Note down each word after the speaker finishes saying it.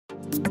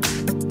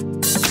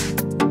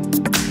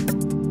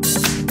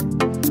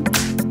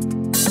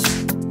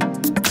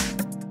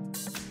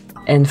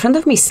In front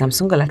of me is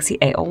Samsung Galaxy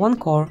A01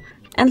 Core,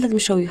 and let me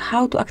show you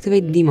how to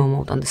activate demo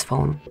mode on this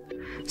phone.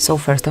 So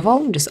first of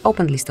all, just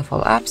open list of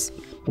all apps,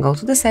 go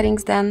to the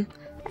settings then,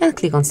 and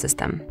click on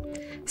System.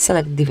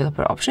 Select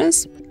developer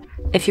options.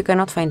 If you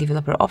cannot find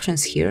developer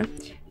options here,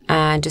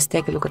 just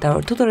take a look at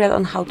our tutorial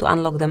on how to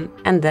unlock them,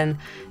 and then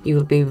you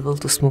will be able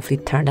to smoothly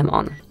turn them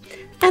on.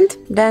 And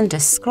then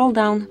just scroll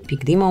down,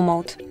 pick demo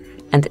mode,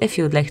 and if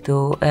you would like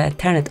to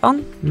turn it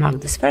on,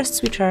 mark this first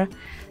switcher,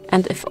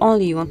 and if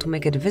only you want to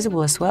make it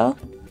visible as well,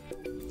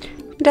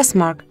 just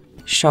mark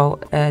show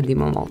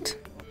demo mode.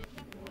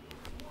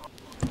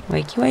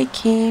 Wakey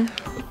wakey.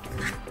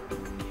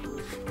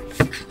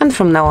 And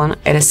from now on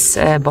it is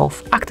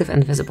both active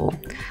and visible.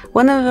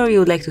 Whenever you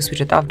would like to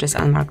switch it off, just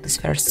unmark this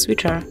first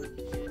switcher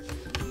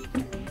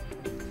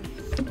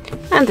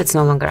and it's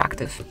no longer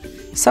active.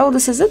 So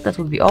this is it, that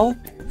would be all.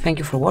 Thank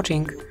you for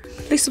watching.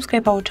 Please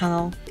subscribe our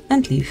channel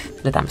and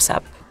leave the thumbs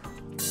up.